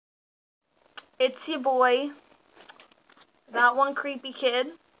It's your boy, that one creepy kid.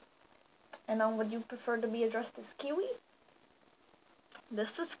 And would you prefer to be addressed as Kiwi?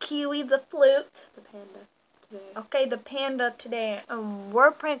 This is Kiwi the flute. The panda today. Okay, the panda today.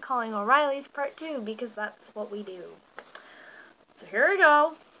 We're prank calling O'Reilly's part 2 because that's what we do. So here we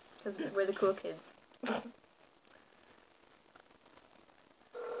go. Because we're the cool kids.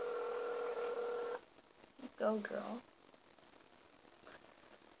 Go, girl.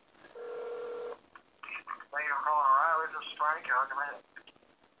 Thank you for calling O'Reilly's. This is Frank. How can I help?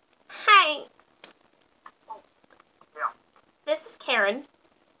 Hi, Yeah. this is Karen.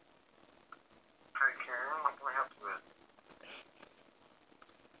 Hey, Karen. What can I help you with?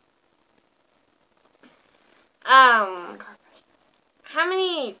 How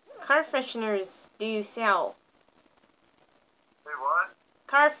many car fresheners do you sell? Say what?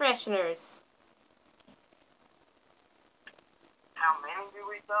 Car fresheners. How many do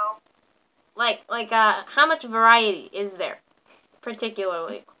we sell? How much variety is there,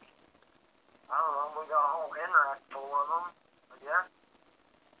 particularly? I don't know. We got a whole in rack full of them. But yeah.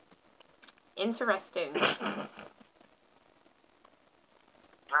 Interesting. Anything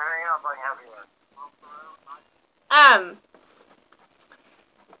else I can help you with?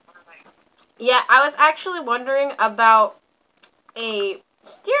 Yeah, I was actually wondering about a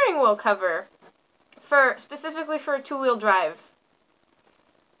steering wheel cover specifically for a two-wheel drive.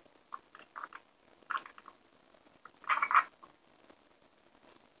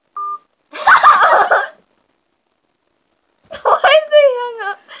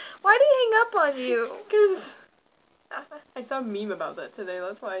 Why did he hang up on you? Because I saw a meme about that today.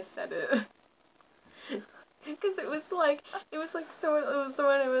 That's why I said it. Because it was someone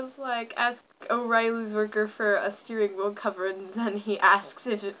ask O'Reilly's worker for a steering wheel cover, and then he asks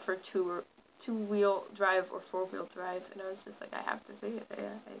if it's for two-wheel drive or four-wheel drive, and I was just like, I have to say it. I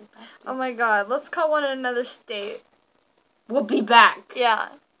have to. Oh my god, let's call one in another state. We'll be back. Yeah.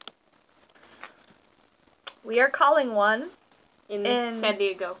 We are calling one. In San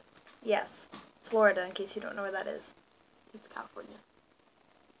Diego. Yes. Florida, in case you don't know where that is. It's California.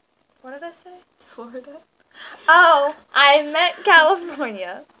 What did I say? Florida? Oh, I meant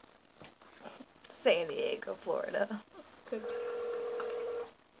California. San Diego, Florida. Good.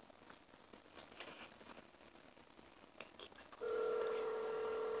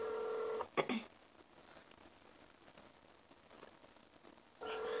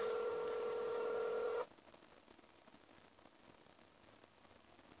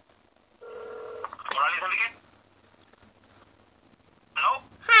 Hello?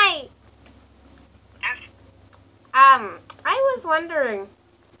 Hi. Yes? I was wondering,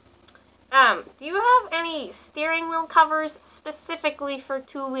 do you have any steering wheel covers specifically for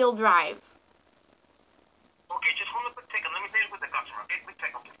two-wheel drive? Okay, just hold a quick second. Let me say it with the customer, okay? Quick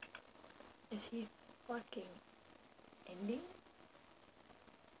second. Is he fucking Indian?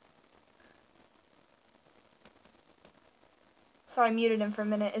 Sorry, I muted him for a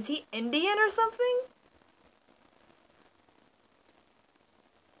minute. Is he Indian or something?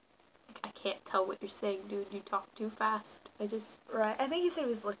 I can't tell what you're saying, dude. You talk too fast. Right, I think he said he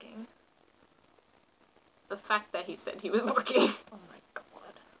was looking. The fact that he said he was looking. Oh my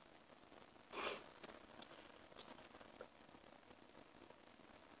god.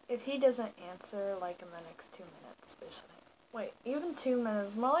 If he doesn't answer, like, in the next 2 minutes, wait, even 2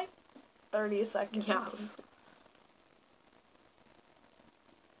 minutes, more like 30 seconds. Yeah.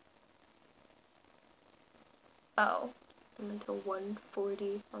 Oh. I'm until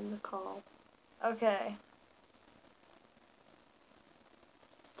 1:40 on the call. Okay.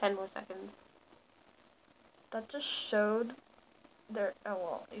 10 more seconds. That just showed there. Oh,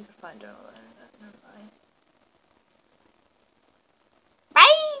 well, you can find it on the internet. Never mind.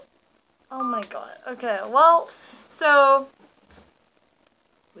 Bye! Oh my god. Okay, well, So,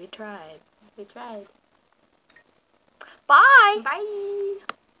 we tried. we tried. Bye! Bye!